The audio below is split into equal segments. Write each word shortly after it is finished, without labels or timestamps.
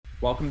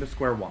Welcome to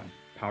Square One,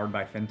 powered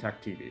by FinTech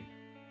TV.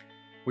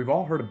 We've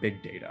all heard of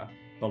big data,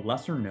 but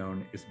lesser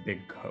known is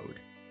big code.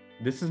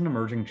 This is an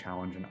emerging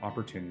challenge and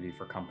opportunity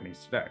for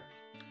companies today.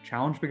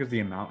 Challenge because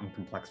the amount and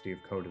complexity of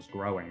code is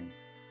growing,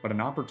 but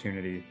an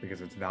opportunity because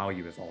its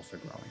value is also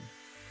growing.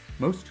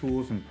 Most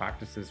tools and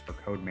practices for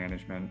code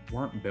management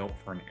weren't built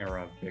for an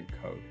era of big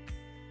code.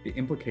 The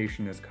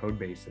implication is code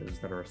bases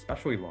that are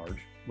especially large,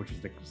 which is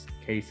the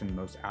case in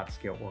most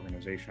at-scale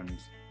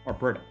organizations, are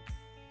brittle.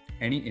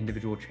 Any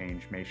individual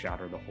change may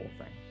shatter the whole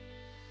thing.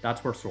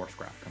 That's where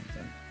SourceGraph comes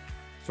in.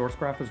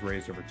 SourceGraph has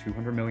raised over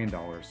 $200 million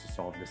to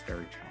solve this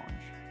very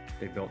challenge.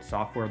 They built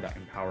software that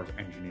empowers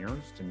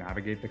engineers to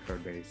navigate the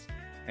code base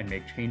and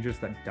make changes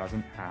that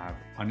doesn't have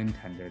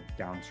unintended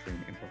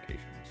downstream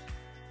implications.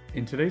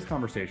 In today's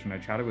conversation, I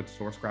chatted with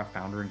SourceGraph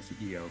founder and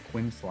CEO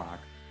Quinn Slack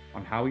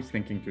on how he's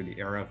thinking through the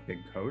era of big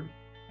code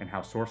and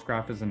how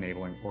SourceGraph is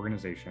enabling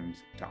organizations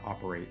to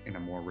operate in a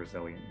more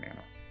resilient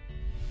manner.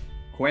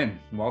 Quinn,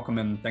 welcome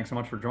and thanks so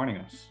much for joining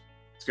us.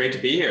 It's great to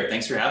be here.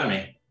 Thanks for having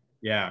me.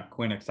 Yeah,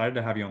 Quinn, excited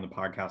to have you on the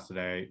podcast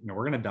today. We're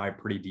going to dive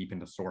pretty deep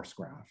into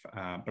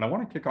SourceGraph, but I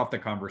want to kick off the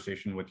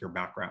conversation with your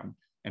background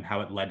and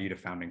how it led you to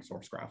founding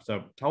SourceGraph.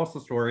 So tell us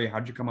the story. How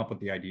did you come up with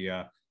the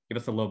idea? Give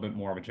us a little bit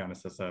more of a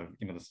genesis of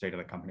the state of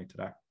the company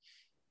today.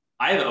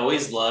 I've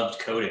always loved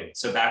coding.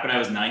 So back when I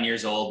was 9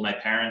 years old, my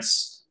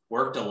parents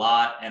worked a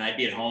lot and I'd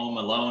be at home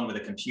alone with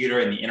a computer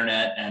and the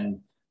internet. And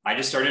I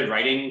just started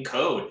writing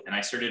code and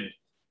I started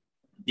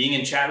being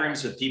in chat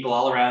rooms with people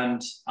all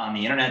around on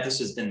the internet. This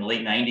was in the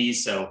late 90s.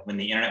 So when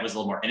the internet was a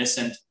little more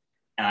innocent,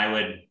 and I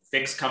would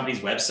fix companies'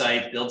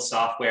 websites, build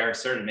software,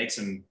 started to make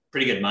some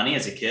pretty good money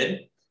as a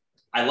kid.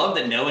 I love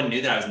that no one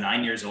knew that I was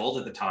 9 years old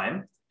at the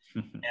time.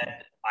 And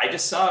I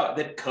just saw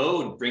that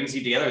code brings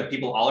you together with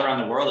people all around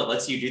the world. It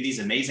lets you do these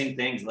amazing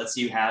things, it lets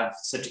you have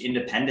such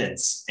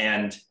independence.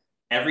 And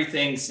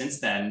everything since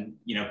then,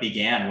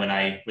 began when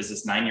I was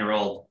this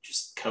 9-year-old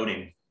just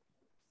coding.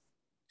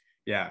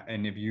 Yeah,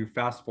 and if you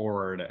fast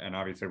forward, and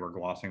obviously we're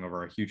glossing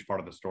over a huge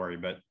part of the story,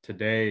 but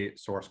today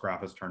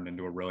SourceGraph has turned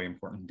into a really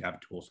important dev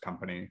tools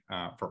company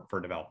for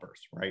developers,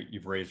 right?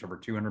 You've raised over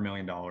 $200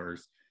 million.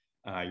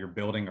 You're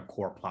building a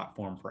core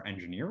platform for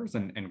engineers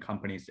and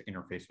companies to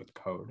interface with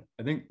code.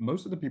 I think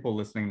most of the people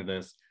listening to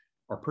this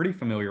are pretty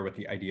familiar with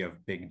the idea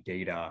of big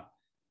data,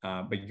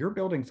 but you're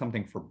building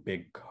something for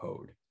big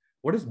code.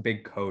 What does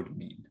big code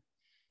mean?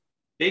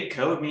 Big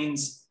code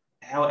means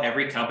how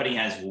every company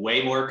has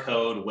way more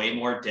code, way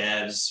more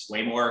devs,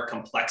 way more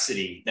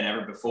complexity than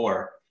ever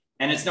before.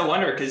 And it's no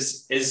wonder,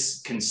 because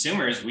as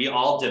consumers, we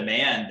all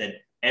demand that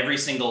every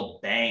single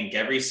bank,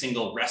 every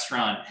single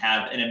restaurant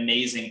have an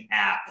amazing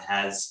app.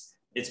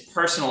 It's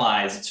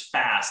personalized, it's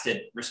fast,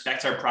 it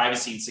respects our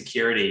privacy and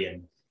security,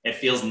 and it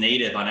feels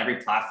native on every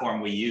platform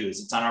we use.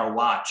 It's on our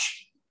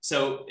watch.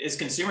 So as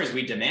consumers,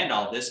 we demand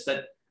all this,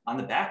 but on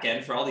the back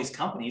end for all these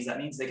companies, that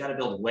means they got to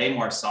build way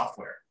more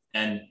software.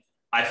 And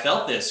I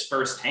felt this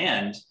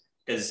firsthand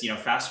because,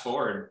 fast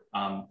forward,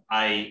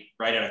 right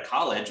out of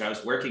college, I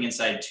was working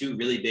inside two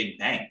really big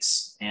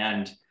banks.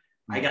 And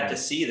I got to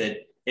see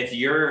that if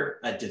you're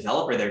a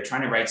developer there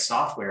trying to write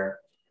software,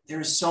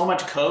 there's so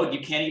much code,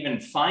 you can't even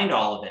find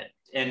all of it.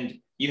 And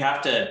you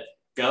have to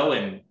go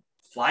and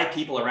fly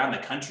people around the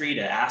country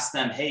to ask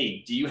them,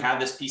 hey, do you have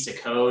this piece of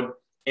code?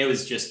 It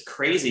was just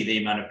crazy, the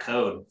amount of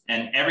code.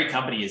 And every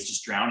company is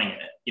just drowning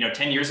in it.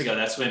 10 years ago,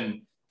 that's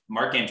when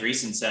Marc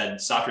Andreessen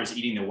said software is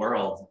eating the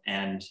world.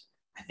 And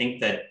I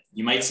think that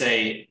you might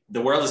say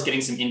the world is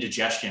getting some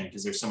indigestion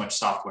because there's so much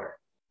software.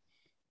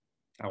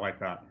 I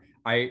like that.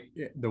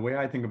 The way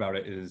I think about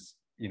it is,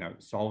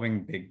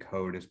 solving big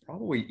code is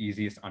probably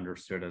easiest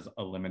understood as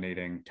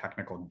eliminating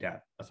technical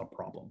debt as a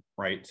problem,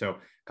 right? So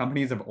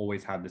companies have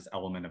always had this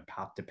element of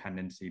path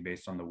dependency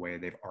based on the way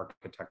they've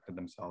architected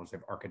themselves,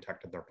 they've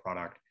architected their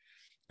product.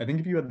 I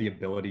think if you had the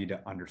ability to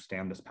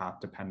understand this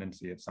path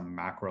dependency at some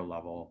macro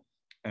level,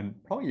 and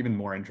probably even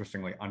more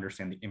interestingly,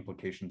 understand the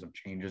implications of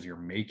changes you're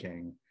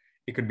making,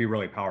 it could be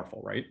really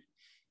powerful, right?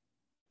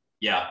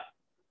 Yeah,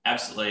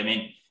 absolutely. I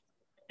mean,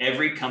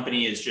 every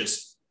company is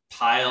just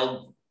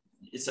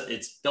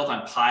it's built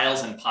on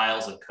piles and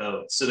piles of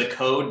code. So the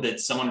code that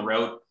someone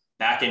wrote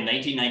back in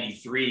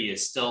 1993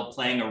 is still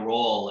playing a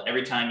role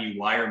every time you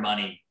wire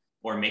money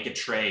or make a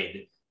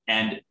trade.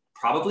 And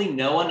probably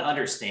no one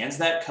understands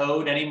that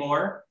code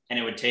anymore. And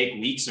it would take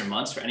weeks or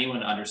months for anyone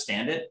to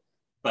understand it.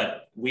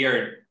 But we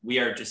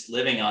are just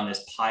living on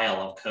this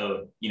pile of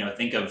code.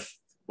 Think of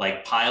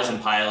like piles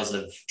and piles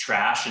of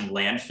trash and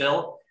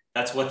landfill.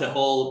 That's what the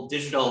whole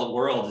digital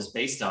world is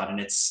based on. And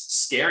it's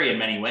scary in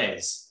many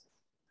ways.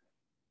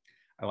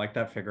 I like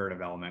that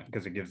figurative element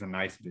because it gives a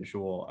nice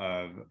visual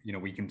of,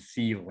 we can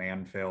see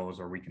landfills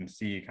or we can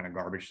see kind of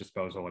garbage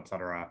disposal, et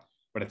cetera,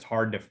 but it's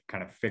hard to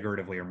kind of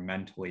figuratively or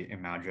mentally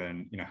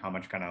imagine, how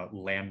much kind of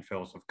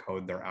landfills of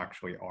code there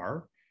actually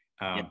are.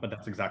 But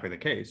that's exactly the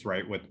case,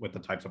 right? With the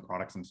types of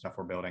products and stuff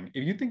we're building.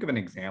 If you think of an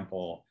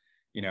example,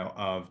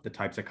 of the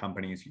types of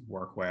companies you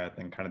work with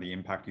and kind of the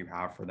impact you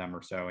have for them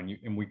or so,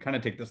 and we kind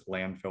of take this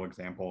landfill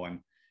example and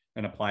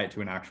and apply it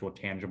to an actual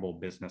tangible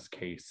business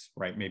case,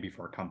 right? Maybe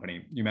for a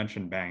company. You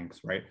mentioned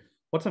banks, right?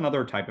 What's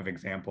another type of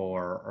example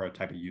or a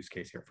type of use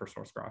case here for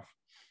SourceGraph?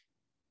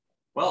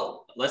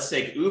 Well, let's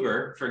take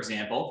Uber, for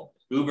example.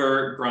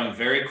 Uber growing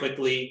very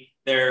quickly.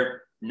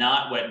 They're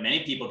not what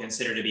many people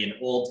consider to be an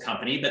old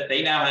company, but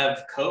they now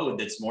have code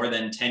that's more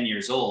than 10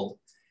 years old.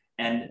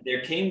 And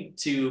there came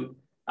to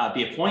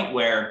be a point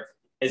where,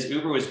 as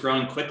Uber was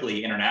growing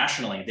quickly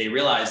internationally, they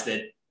realized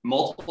that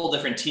multiple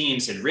different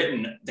teams had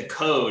written the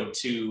code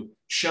to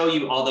show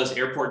you all those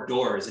airport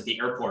doors at the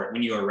airport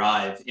when you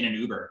arrive in an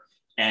Uber.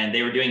 And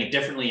they were doing it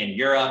differently in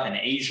Europe and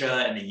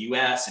Asia and the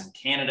US and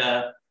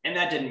Canada. And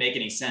that didn't make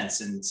any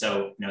sense. And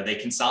so, they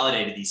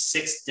consolidated these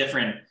 6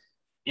 different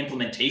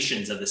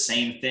implementations of the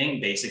same thing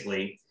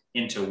basically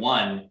into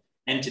one.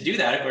 And to do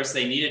that, of course,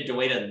 they needed a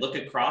way to look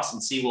across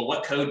and see, well,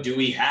 what code do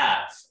we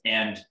have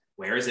and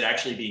where is it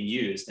actually being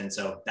used? And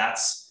so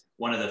that's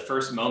one of the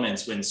first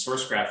moments when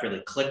SourceGraph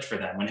really clicked for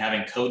them, when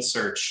having code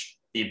search,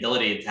 the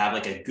ability to have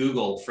like a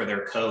Google for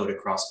their code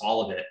across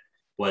all of it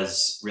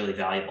was really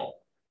valuable.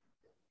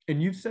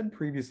 And you've said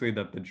previously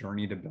that the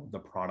journey to build the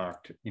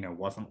product,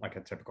 wasn't like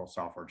a typical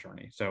software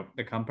journey. So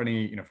the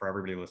company, for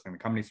everybody listening, the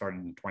company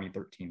started in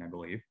 2013, I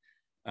believe.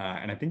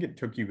 And I think it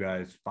took you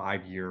guys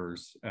 5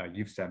 years,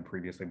 you've said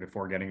previously,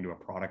 before getting to a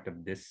product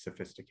of this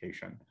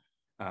sophistication.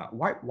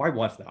 Why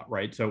was that,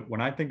 right? So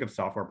when I think of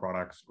software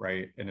products,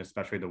 right, and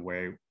especially the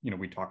way,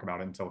 we talk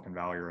about it in Silicon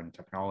Valley or in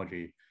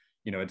technology,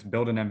 it's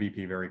build an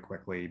MVP very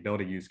quickly,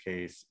 build a use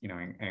case,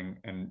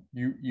 and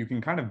you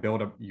can kind of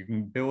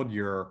build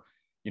your,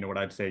 what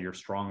I'd say your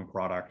strong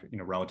product,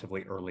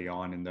 relatively early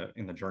on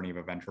in the journey of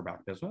a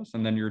venture-backed business.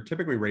 And then you're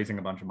typically raising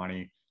a bunch of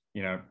money,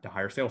 to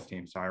hire sales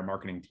teams, to hire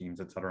marketing teams,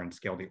 et cetera, and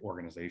scale the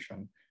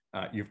organization.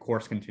 You of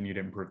course continue to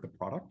improve the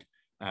product,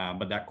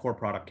 but that core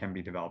product can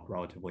be developed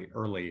relatively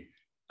early.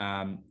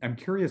 I'm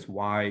curious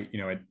why,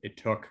 it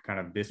took kind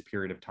of this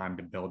period of time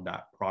to build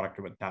that product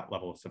with that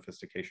level of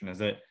sophistication.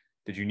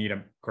 Did you need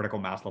a critical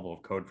mass level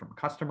of code from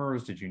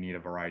customers? Did you need a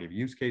variety of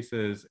use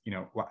cases?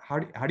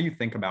 How do you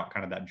think about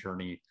kind of that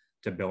journey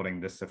to building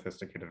this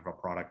sophisticated of a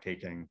product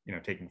taking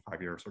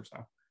 5 years or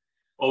so?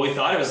 Well, we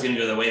thought it was going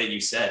to go the way that you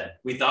said.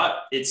 We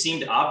thought it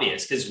seemed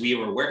obvious because we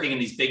were working in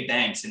these big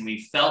banks and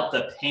we felt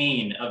the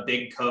pain of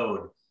big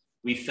code.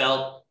 We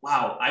felt,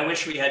 wow, I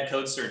wish we had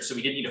code search so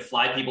we didn't need to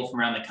fly people from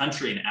around the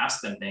country and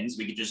ask them things.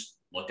 We could just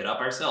look it up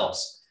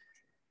ourselves.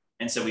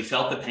 And so we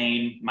felt the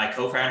pain. My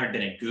co-founder had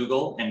been at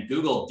Google, and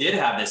Google did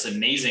have this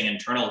amazing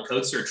internal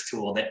code search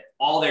tool that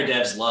all their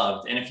devs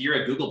loved. And if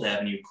you're a Google dev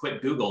and you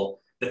quit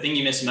Google, the thing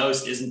you miss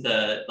most isn't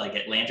the like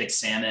Atlantic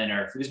salmon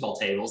or foosball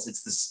tables,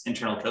 it's this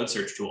internal code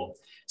search tool.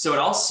 So it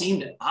all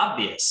seemed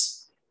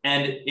obvious.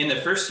 And in the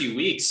first few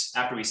weeks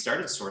after we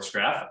started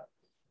SourceGraph,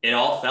 it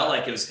all felt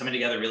like it was coming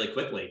together really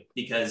quickly,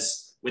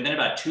 because within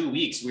about 2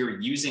 weeks, we were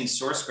using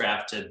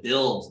SourceGraph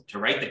to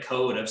write the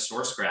code of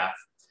SourceGraph.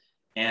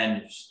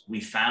 And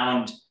we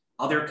found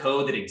other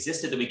code that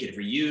existed that we could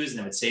reuse, and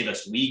it would save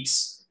us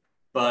weeks.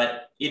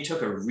 But it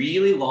took a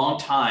really long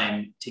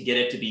time to get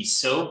it to be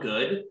so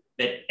good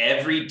that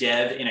every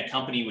dev in a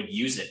company would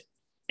use it.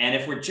 And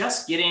if we're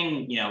just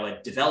getting,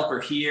 a developer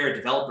here, a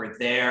developer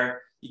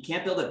there, you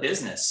can't build a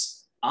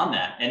business on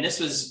that. And this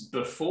was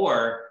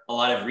before a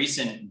lot of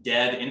recent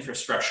dev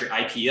infrastructure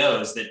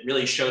IPOs that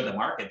really showed the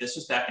market. This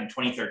was back in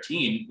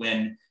 2013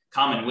 when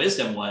common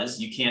wisdom was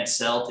you can't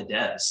sell to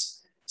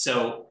devs.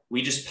 So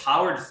we just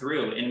powered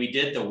through and we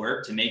did the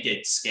work to make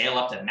it scale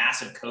up to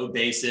massive code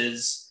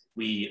bases.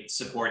 We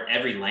support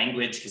every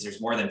language because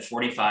there's more than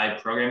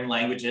 45 programming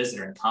languages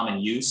that are in common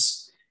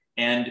use.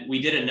 And we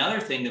did another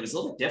thing that was a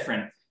little bit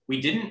different. We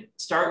didn't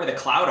start with a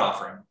cloud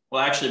offering.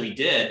 Well, actually we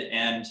did.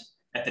 And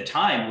at the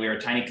time we were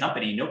a tiny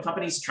company. No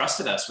companies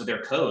trusted us with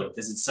their code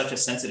because it's such a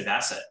sensitive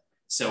asset.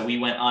 So we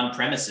went on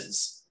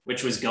premises,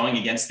 which was going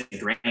against the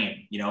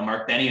grain.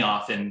 Mark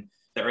Benioff in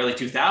the early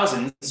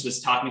 2000s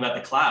was talking about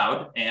the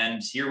cloud.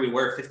 And here we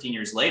were 15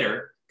 years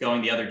later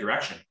going the other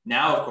direction.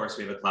 Now, of course,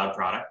 we have a cloud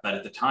product, but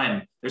at the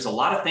time, there's a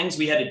lot of things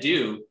we had to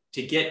do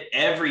to get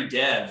every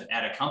dev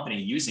at a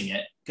company using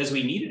it, because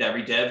we needed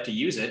every dev to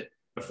use it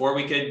before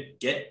we could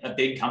get a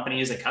big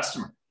company as a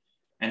customer.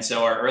 And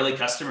so our early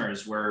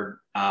customers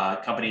were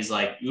companies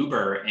like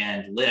Uber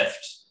and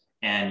Lyft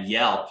and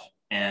Yelp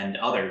and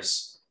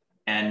others.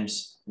 And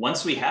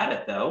once we had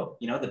it, though,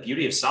 the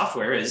beauty of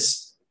software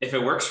is if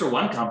it works for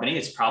one company,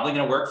 it's probably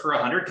going to work for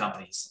 100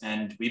 companies.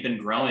 And we've been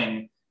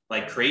growing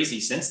like crazy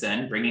since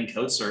then, bringing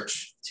code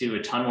search to a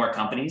ton more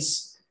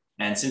companies.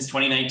 And since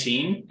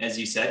 2019, as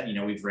you said,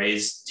 we've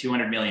raised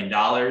 $200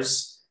 million.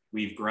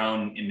 We've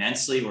grown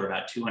immensely. We're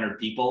about 200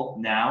 people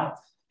now,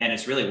 and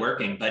it's really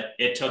working. But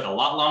it took a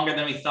lot longer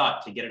than we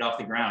thought to get it off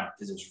the ground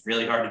because it was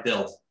really hard to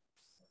build.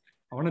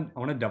 I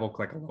want to double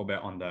click a little bit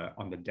on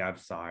the dev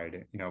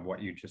side, of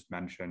what you just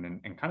mentioned,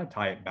 and kind of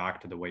tie it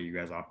back to the way you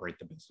guys operate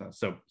the business.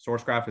 So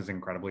SourceGraph is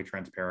incredibly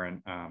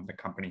transparent. The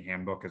company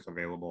handbook is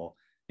available,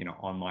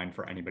 online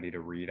for anybody to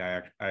read.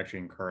 I actually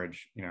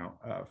encourage,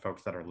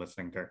 folks that are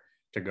listening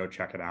to go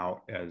check it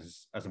out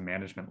as a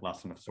management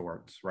lesson of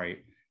sorts, right?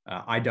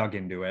 I dug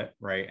into it,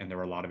 right? And there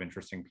were a lot of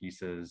interesting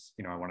pieces,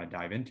 I want to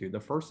dive into. The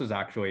first is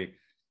actually,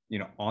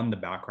 on the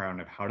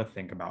background of how to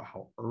think about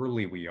how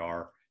early we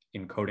are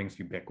in coding's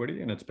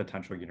ubiquity and its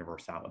potential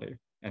universality.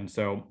 And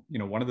so,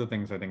 one of the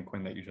things I think,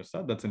 Quinn, that you just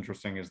said that's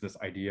interesting is this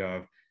idea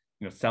of,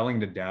 selling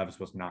to devs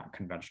was not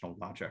conventional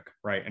logic,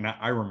 right? And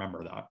I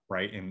remember that,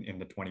 right? In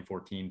the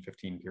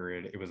 2014-15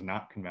 period, it was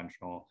not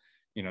conventional.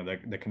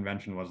 The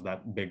convention was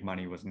that big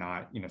money was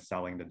not,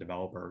 selling to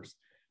developers.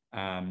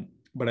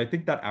 But I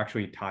think that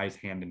actually ties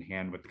hand in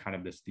hand with kind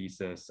of this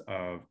thesis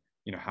of,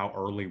 how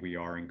early we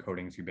are in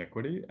coding's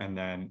ubiquity. And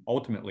then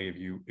ultimately, if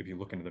you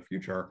look into the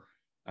future,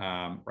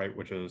 right,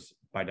 which is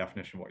by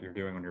definition what you're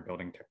doing when you're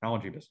building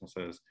technology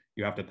businesses,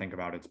 you have to think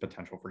about its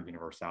potential for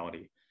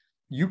universality.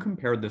 You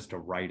compared this to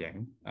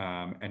writing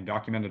and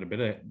documented a bit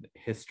of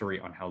history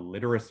on how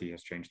literacy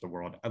has changed the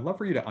world. I'd love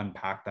for you to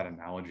unpack that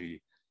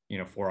analogy,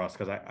 for us,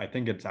 because I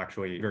think it's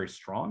actually very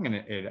strong and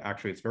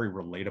it's very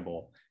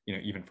relatable,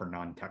 even for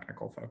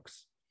non-technical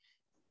folks.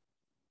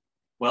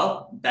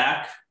 Well,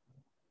 back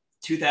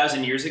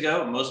 2,000 years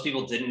ago, most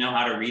people didn't know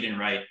how to read and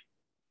write.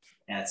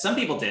 And some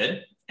people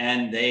did,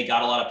 and they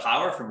got a lot of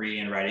power from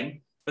reading and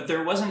writing, but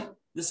there wasn't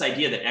this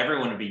idea that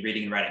everyone would be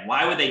reading and writing.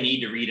 Why would they need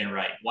to read and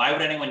write? Why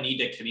would anyone need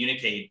to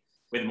communicate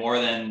with more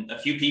than a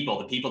few people,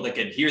 the people that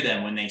could hear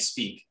them when they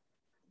speak?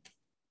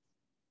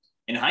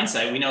 In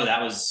hindsight, we know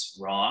that was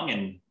wrong,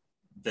 and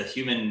the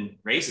human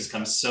race has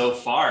come so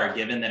far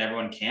given that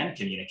everyone can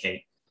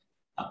communicate.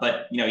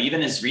 But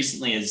even as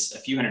recently as a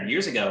few hundred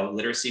years ago,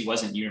 literacy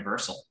wasn't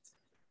universal.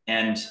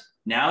 And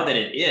now that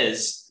it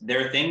is,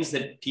 there are things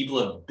that people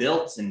have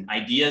built and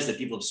ideas that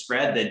people have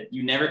spread that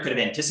you never could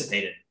have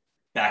anticipated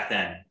back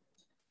then.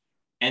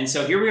 And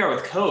so here we are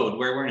with code,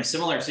 where we're in a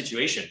similar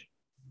situation.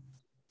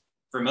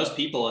 For most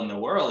people in the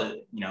world,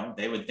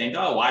 they would think,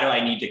 oh, why do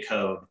I need to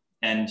code?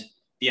 And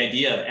the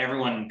idea of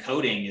everyone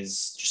coding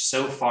is just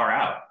so far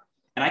out.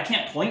 And I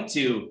can't point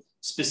to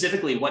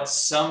specifically what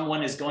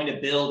someone is going to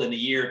build in the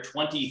year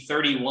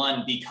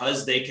 2031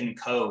 because they can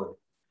code.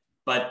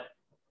 But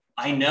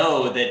I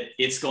know that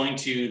it's going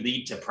to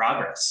lead to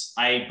progress.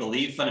 I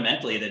believe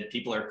fundamentally that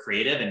people are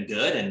creative and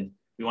good, and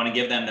we want to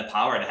give them the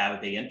power to have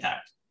a big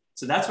impact.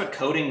 So that's what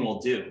coding will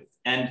do.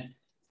 And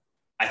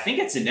I think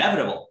it's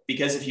inevitable,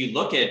 because if you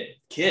look at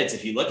kids,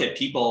 if you look at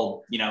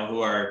people,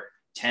 who are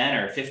 10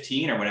 or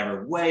 15 or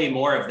whatever, way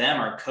more of them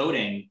are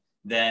coding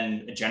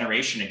than a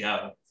generation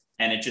ago.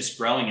 And it's just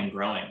growing and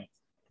growing.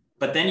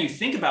 But then you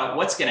think about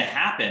what's going to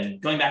happen,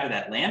 going back to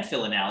that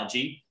landfill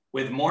analogy,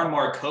 with more and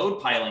more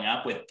code piling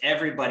up, with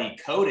everybody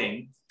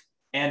coding.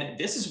 And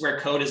this is where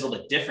code is a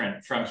little bit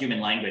different from human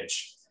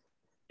language.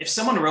 If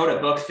someone wrote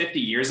a book 50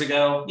 years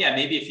ago, yeah,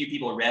 maybe a few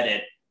people read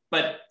it,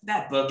 but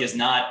that book is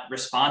not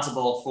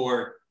responsible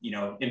for,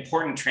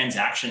 important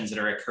transactions that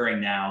are occurring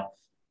now.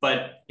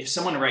 But if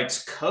someone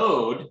writes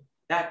code,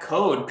 that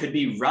code could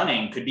be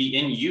running, could be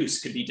in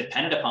use, could be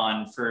depended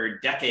upon for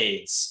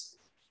decades.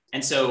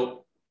 And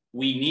so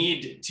we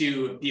need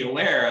to be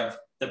aware of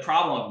the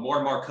problem of more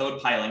and more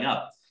code piling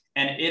up.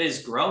 And it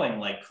is growing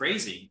like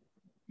crazy.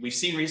 We've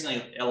seen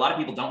recently, a lot of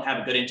people don't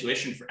have a good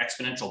intuition for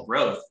exponential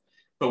growth.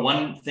 But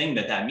one thing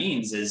that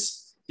means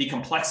is the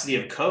complexity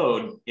of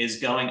code is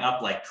going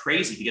up like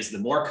crazy, because the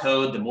more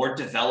code, the more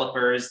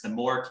developers, the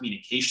more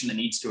communication that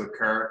needs to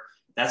occur.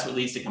 That's what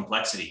leads to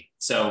complexity.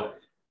 So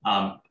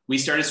we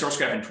started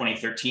SourceGraph in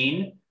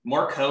 2013.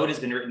 More code has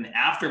been written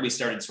after we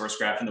started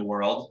SourceGraph in the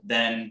world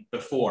than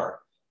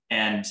before.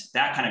 And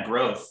that kind of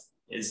growth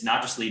is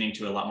not just leading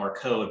to a lot more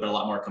code, but a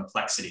lot more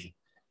complexity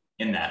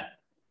in that.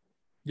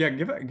 Yeah,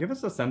 give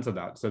us a sense of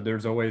that. So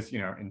there's always,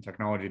 in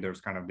technology, there's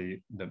kind of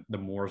the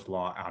Moore's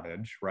law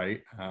adage,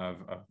 right? Of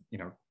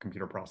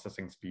computer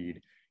processing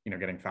speed,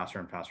 getting faster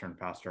and faster and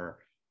faster.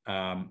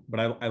 But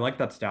I like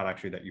that stat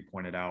actually that you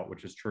pointed out,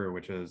 which is true,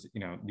 which is,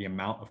 the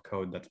amount of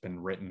code that's been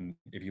written.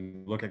 If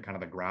you look at kind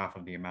of the graph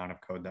of the amount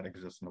of code that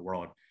exists in the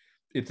world,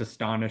 it's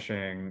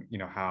astonishing,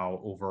 how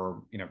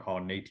over, call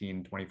it an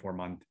 18, 24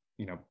 month,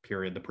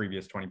 period, the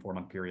previous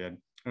 24-month period,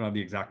 I don't know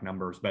the exact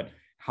numbers, but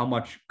how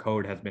much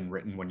code has been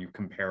written when you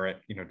compare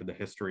it, to the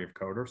history of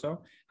code or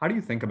so. How do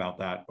you think about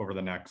that over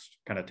the next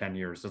kind of 10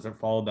 years? Does it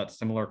follow that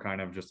similar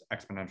kind of just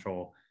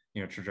exponential,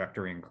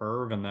 trajectory and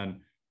curve? And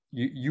then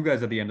you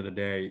guys, at the end of the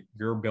day,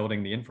 you're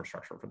building the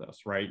infrastructure for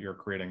this, right? You're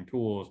creating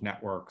tools,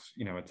 networks,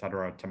 et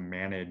cetera, to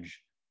manage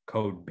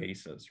code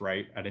bases,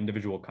 right? At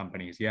individual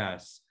companies,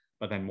 yes,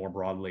 but then more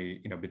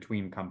broadly,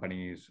 between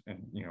companies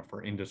and,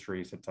 for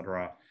industries, et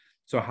cetera.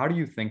 So how do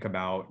you think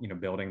about,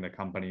 building the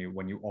company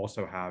when you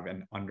also have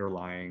an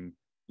underlying,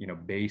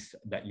 base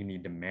that you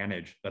need to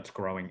manage that's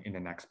growing in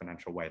an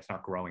exponential way? It's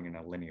not growing in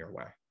a linear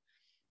way.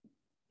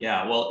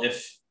 Yeah, well,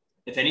 if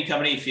any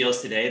company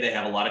feels today they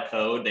have a lot of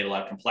code, they have a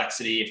lot of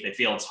complexity, if they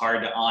feel it's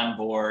hard to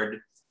onboard,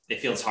 they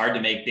feel it's hard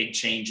to make big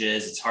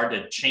changes, it's hard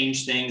to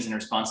change things in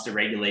response to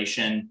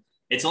regulation,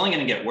 it's only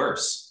going to get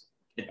worse.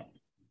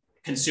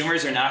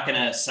 Consumers are not going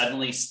to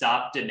suddenly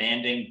stop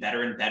demanding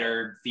better and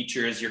better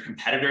features. Your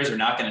competitors are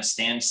not going to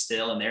stand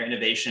still in their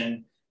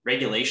innovation.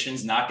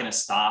 Regulation's not going to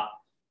stop.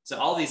 So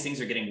all of these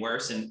things are getting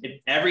worse, and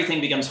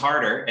everything becomes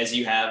harder as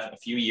you have a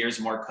few years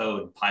more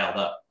code piled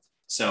up.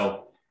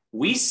 So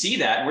we see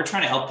that, and we're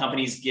trying to help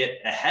companies get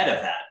ahead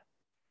of that.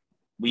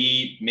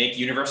 We make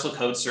universal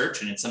code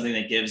search, and it's something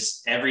that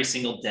gives every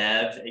single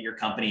dev at your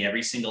company,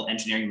 every single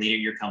engineering leader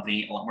at your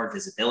company a lot more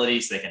visibility,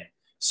 so they can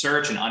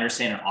search and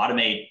understand and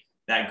automate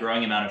that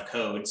growing amount of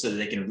code so that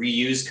they can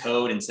reuse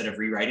code instead of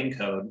rewriting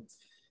code.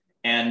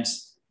 And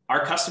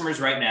our customers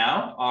right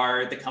now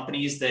are the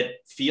companies that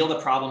feel the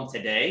problem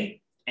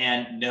today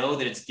and know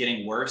that it's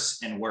getting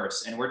worse and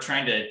worse. And we're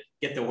trying to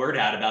get the word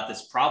out about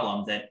this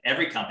problem that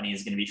every company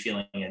is going to be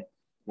feeling it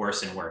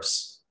worse and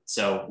worse.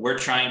 So we're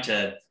trying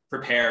to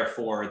prepare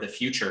for the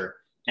future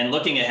and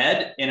looking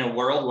ahead in a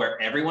world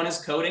where everyone is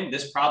coding.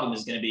 This problem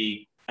is going to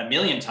be a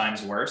million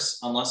times worse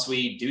unless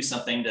we do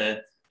something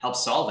to help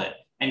solve it.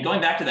 And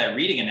going back to that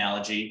reading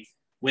analogy,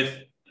 with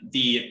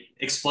the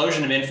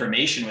explosion of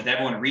information, with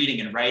everyone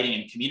reading and writing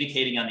and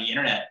communicating on the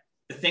internet,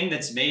 the thing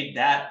that's made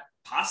that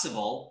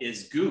possible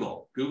is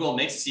Google. Google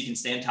makes it so you can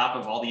stay on top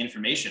of all the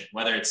information,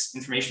 whether it's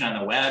information on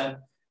the web,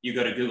 you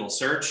go to Google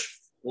search,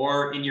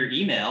 or in your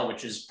email,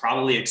 which is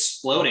probably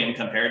exploding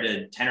compared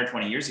to 10 or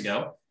 20 years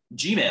ago,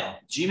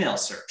 Gmail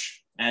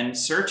search. And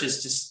search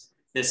is just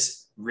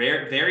this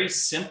rare, very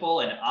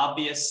simple and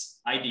obvious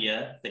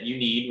idea that you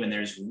need when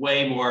there's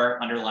way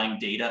more underlying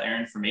data or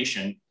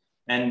information.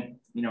 And,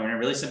 in a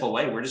really simple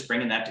way, we're just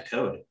bringing that to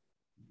code.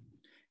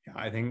 Yeah,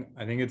 I think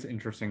it's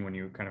interesting when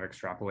you kind of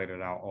extrapolate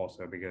it out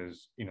also,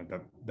 because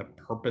the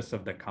purpose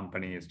of the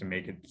company is to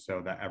make it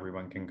so that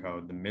everyone can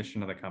code. The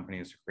mission of the company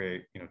is to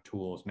create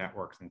tools,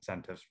 networks,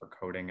 incentives for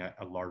coding at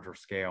a larger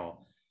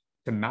scale.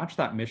 To match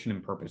that mission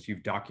and purpose,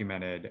 you've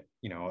documented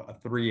a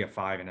 3, a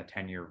 5, and a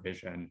 10-year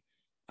vision.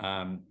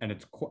 And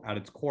it's at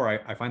its core,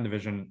 I find the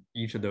vision,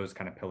 each of those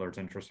kind of pillars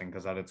interesting,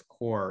 because at its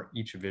core,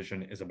 each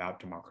vision is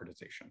about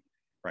democratization,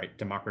 right?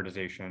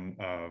 Democratization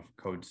of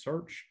code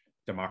search,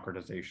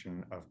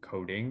 democratization of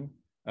coding,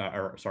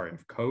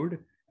 of code,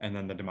 and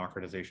then the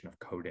democratization of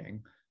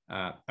coding.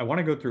 I want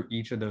to go through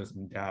each of those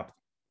in depth,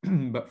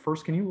 but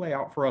first, can you lay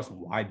out for us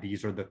why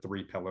these are the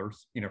 3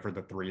 pillars, for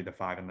the 3, the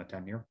 5, and the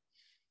 10-year?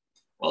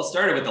 Well, it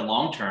started with the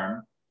long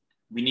term.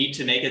 We need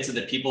to make it so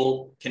that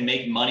people can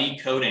make money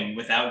coding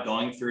without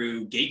going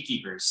through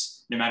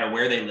gatekeepers, no matter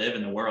where they live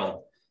in the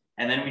world.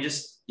 And then we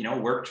just,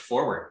 worked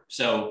forward.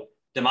 So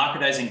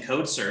democratizing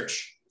code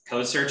search.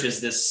 Code search is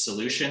this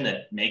solution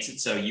that makes it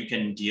so you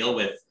can deal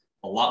with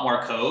a lot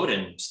more code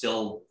and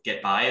still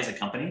get by as a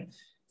company.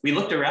 We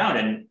looked around,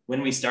 and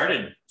when we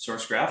started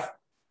SourceGraph,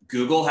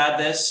 Google had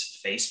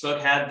this,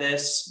 Facebook had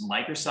this,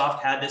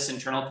 Microsoft had this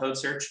internal code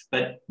search,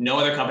 but no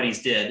other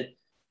companies did.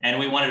 And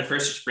we wanted to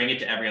first just bring it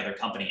to every other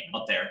company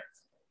out there.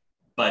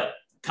 But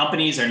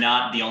companies are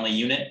not the only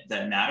unit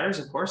that matters,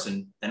 of course,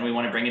 and then we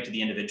want to bring it to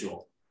the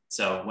individual.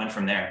 So went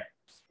from there.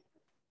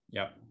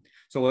 Yep.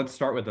 So let's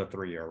start with the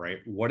 3-year, right?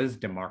 What is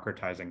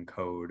democratizing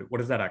code? What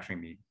does that actually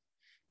mean?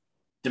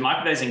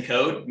 Democratizing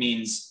code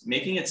means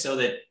making it so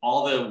that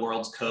all the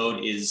world's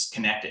code is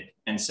connected.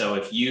 And so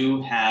if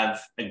you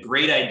have a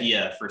great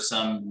idea for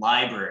some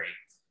library,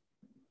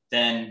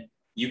 then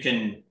you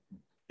can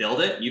build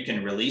it, you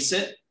can release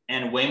it,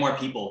 and way more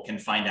people can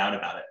find out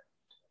about it.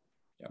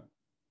 Yep.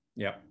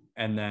 Yep.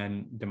 And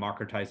then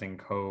democratizing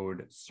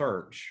code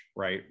search,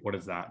 right? What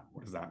does that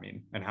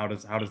mean? And how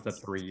does the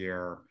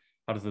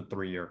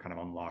 3-year kind of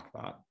unlock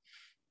that?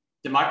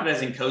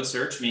 Democratizing code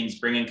search means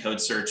bringing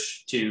code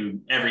search to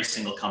every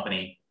single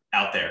company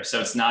out there. So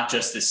it's not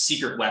just this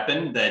secret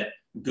weapon that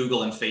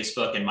Google and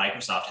Facebook and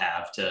Microsoft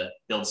have to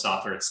build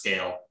software at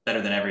scale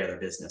better than every other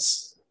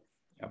business.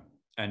 Yep.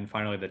 And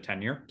finally, the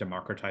 10-year,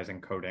 democratizing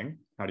coding.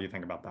 How do you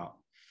think about that?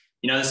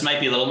 This might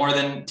be a little more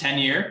than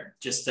 10-year,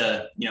 just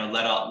to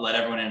let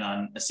everyone in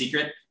on a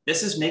secret.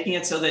 This is making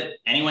it so that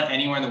anyone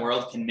anywhere in the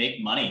world can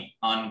make money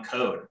on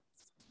code.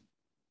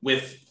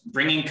 With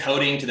bringing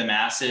coding to the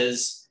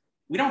masses,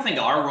 we don't think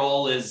our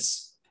role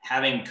is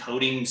having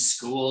coding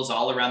schools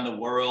all around the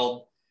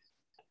world.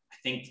 I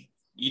think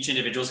each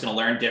individual is going to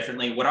learn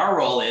differently. What our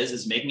role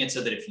is making it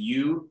so that if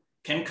you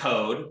can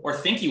code or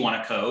think you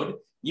want to code,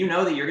 you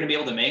know that you're going to be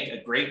able to make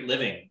a great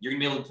living. You're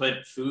going to be able to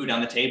put food on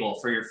the table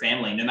for your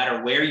family, no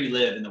matter where you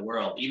live in the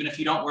world. Even if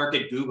you don't work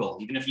at Google,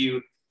 even if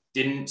you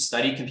didn't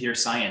study computer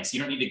science, you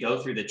don't need to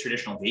go through the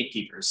traditional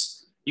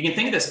gatekeepers. You can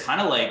think of this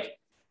kind of like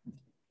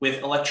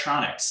with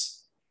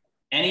electronics.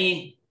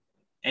 Any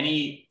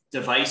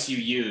device you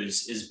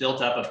use is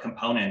built up of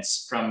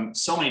components from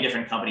so many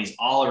different companies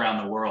all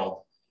around the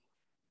world.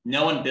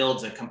 No one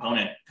builds a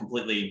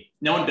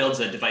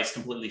device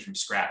completely from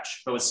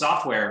scratch. But with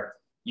software,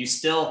 you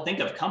still think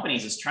of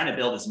companies as trying to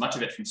build as much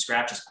of it from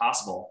scratch as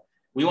possible.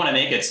 We want to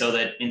make it so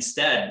that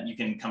instead you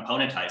can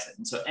componentize it.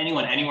 And so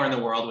anyone anywhere in the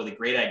world with a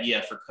great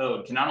idea for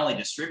code can not only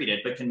distribute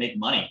it, but can make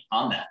money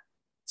on that.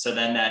 So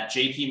then that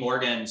JP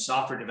Morgan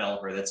software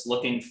developer that's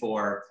looking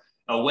for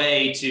a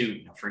way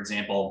to, for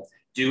example,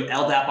 do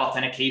LDAP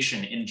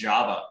authentication in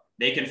Java,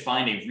 they can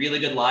find a really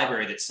good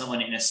library that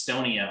someone in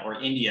Estonia or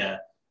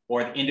India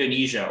or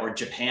Indonesia or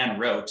Japan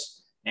wrote,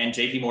 and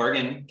JP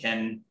Morgan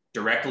can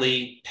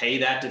directly pay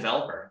that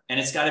developer. And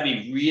it's got to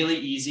be really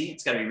easy.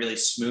 It's got to be really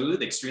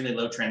smooth, extremely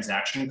low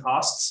transaction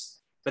costs.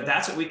 But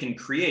that's what we can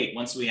create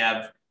once we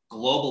have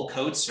global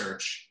code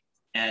search.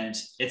 And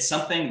it's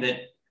something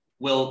that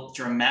will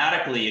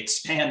dramatically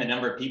expand the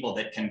number of people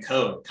that can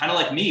code. Kind of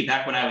like me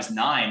back when I was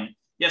 9.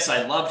 Yes,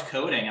 I loved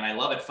coding and I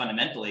love it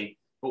fundamentally.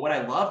 But what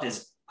I loved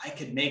is I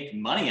could make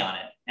money on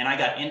it. And I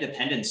got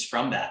independence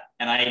from that.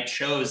 And I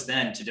chose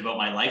then to devote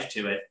my life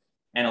to it.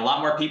 And a lot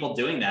more people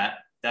doing that.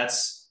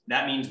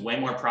 That means way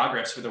more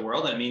progress for the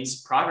world. And it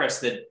means progress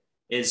that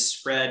is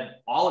spread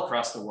all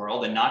across the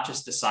world and not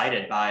just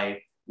decided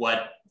by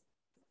what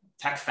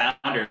tech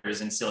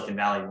founders in Silicon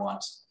Valley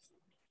want.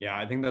 Yeah,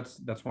 I think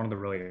that's one of the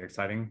really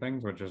exciting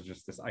things, which is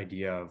just this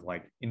idea of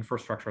like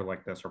infrastructure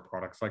like this or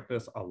products like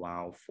this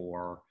allow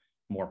for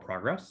more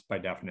progress by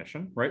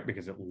definition, right?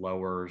 Because it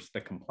lowers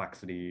the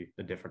complexity,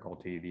 the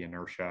difficulty, the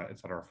inertia, et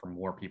cetera, for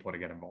more people to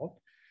get involved.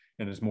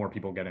 And as more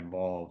people get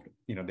involved,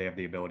 they have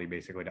the ability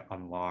basically to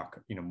unlock,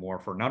 more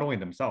for not only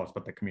themselves,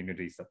 but the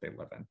communities that they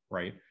live in,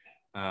 right?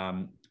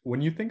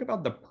 When you think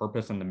about the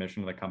purpose and the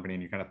mission of the company,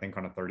 and you kind of think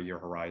on a 30-year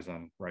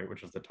horizon, right,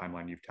 which is the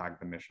timeline you've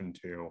tagged the mission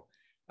to,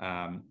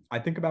 I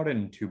think about it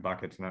in 2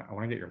 buckets, and I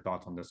want to get your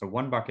thoughts on this. So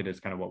one bucket is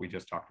kind of what we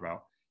just talked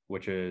about,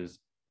 which is,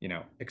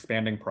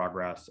 expanding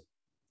progress,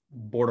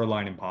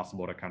 borderline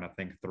impossible to kind of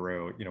think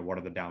through, what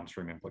are the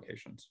downstream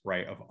implications,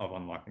 right, of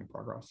unlocking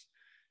progress.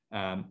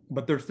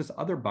 But there's this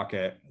other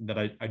bucket that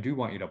I do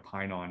want you to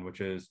opine on, which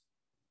is,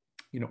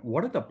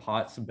 what are the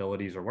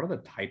possibilities or what are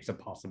the types of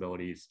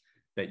possibilities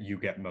that you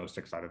get most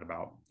excited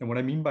about? And what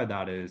I mean by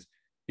that is,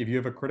 if you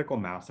have a critical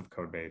mass of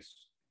code base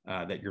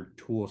that your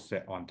tools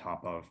sit on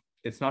top of,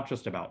 it's not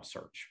just about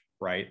search,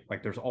 right?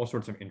 Like there's all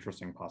sorts of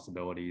interesting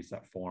possibilities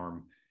that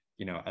form,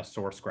 a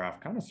source graph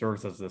kind of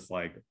serves as this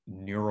like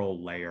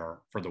neural layer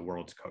for the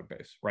world's code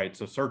base, right?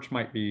 So search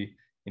might be,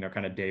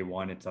 kind of day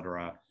one, et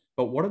cetera.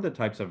 But what are the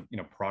types of,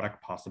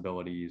 product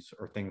possibilities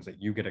or things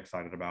that you get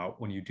excited about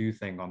when you do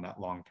think on that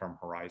long-term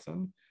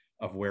horizon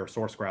of where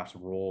source graph's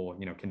role,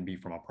 can be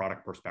from a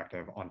product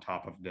perspective on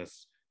top of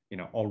this,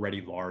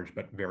 already large,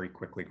 but very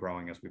quickly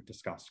growing, as we've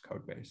discussed,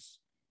 code base?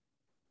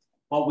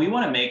 Well, we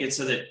want to make it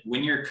so that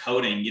when you're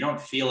coding, you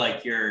don't feel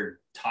like you're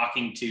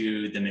talking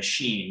to the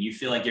machine. You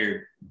feel like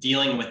you're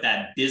dealing with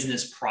that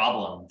business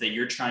problem that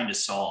you're trying to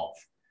solve.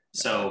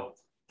 So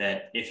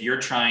that if you're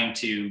trying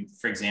to,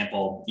 for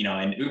example,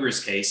 in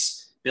Uber's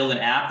case, build an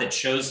app that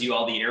shows you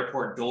all the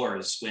airport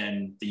doors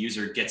when the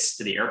user gets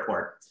to the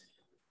airport,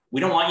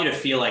 we don't want you to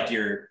feel like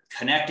you're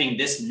connecting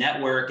this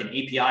network and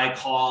API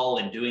call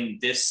and doing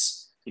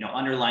this,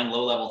 underlying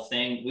low-level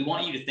thing. We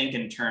want you to think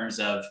in terms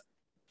of,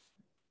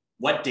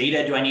 what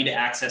data do I need to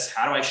access?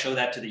 How do I show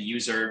that to the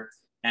user?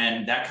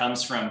 And that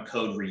comes from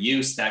code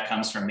reuse. That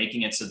comes from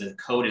making it so the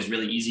code is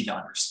really easy to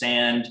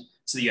understand,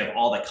 so that you have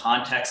all the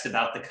context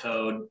about the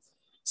code.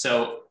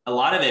 So a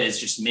lot of it is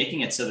just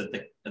making it so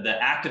that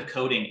the act of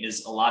coding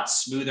is a lot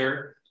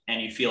smoother,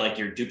 and you feel like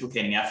you're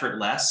duplicating effort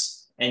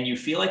less, and you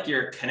feel like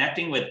you're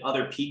connecting with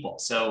other people.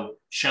 So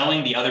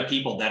showing the other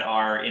people that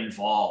are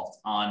involved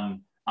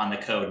on the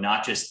code,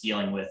 not just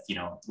dealing with,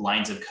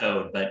 lines of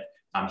code, but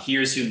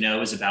here's who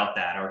knows about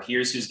that, or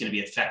here's who's going to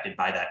be affected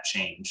by that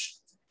change.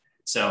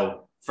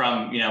 So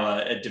from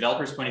a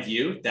developer's point of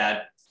view,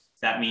 that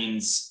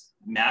means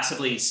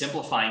massively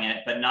simplifying it,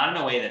 but not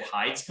in a way that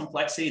hides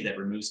complexity, that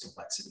removes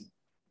complexity.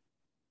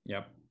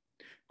 Yep.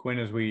 Quinn,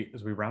 as we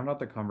round out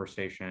the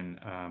conversation,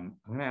 I'm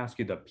going to ask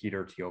you the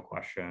Peter Thiel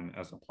question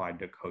as applied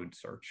to code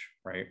search,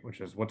 right?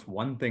 Which is, what's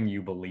one thing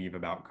you believe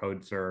about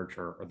code search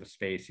or the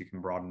space, you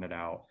can broaden it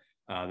out,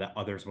 that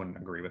others wouldn't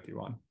agree with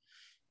you on?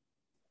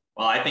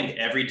 Well, I think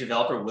every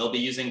developer will be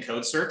using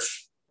code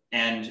search,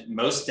 and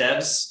most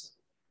devs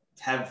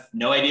have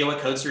no idea what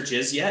code search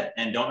is yet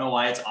and don't know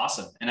why it's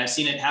awesome. And I've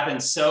seen it happen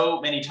so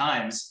many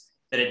times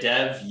that a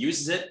dev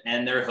uses it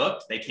and they're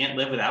hooked. They can't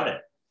live without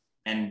it.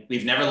 And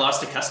we've never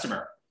lost a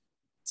customer.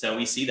 So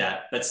we see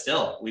that, but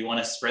still, we want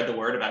to spread the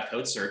word about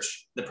code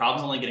search. The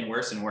problem's only getting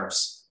worse and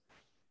worse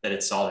that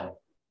it's solving.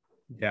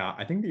 Yeah,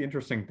 I think the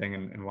interesting thing,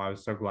 and why I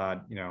was so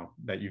glad,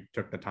 that you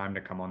took the time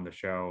to come on the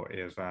show,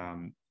 is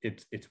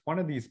it's one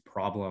of these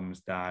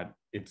problems that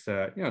it's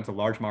a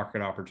large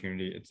market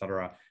opportunity, et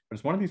cetera. But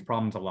it's one of these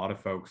problems a lot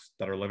of folks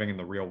that are living in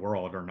the real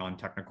world, or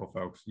non-technical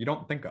folks, you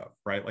don't think of,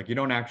 right? Like you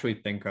don't actually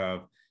think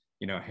of,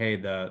 hey,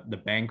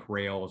 the bank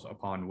rails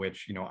upon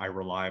which, I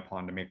rely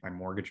upon to make my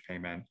mortgage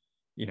payment,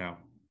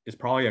 is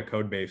probably a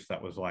code base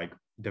that was like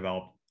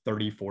developed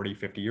 30, 40,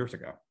 50 years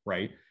ago,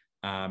 right?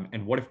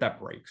 And what if that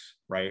breaks,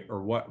 right?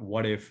 Or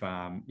what if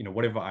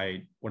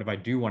I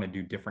do want to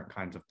do different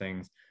kinds of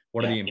things?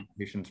 What are the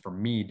implications for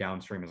me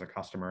downstream as a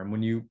customer? And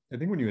I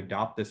think when you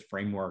adopt this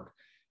framework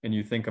and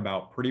you think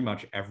about pretty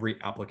much every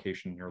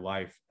application in your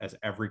life, as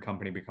every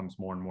company becomes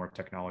more and more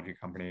technology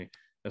company,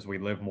 as we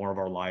live more of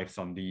our lives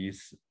on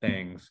these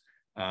things,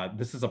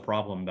 this is a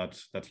problem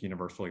that's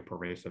universally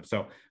pervasive.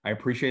 So I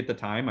appreciate the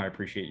time. I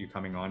appreciate you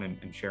coming on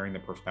and sharing the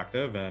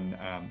perspective. And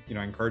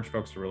I encourage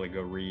folks to really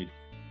go read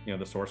the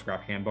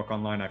SourceGraph handbook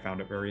online. I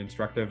found it very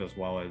instructive, as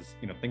well as,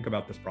 think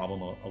about this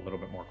problem a little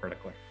bit more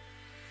critically.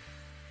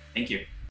 Thank you.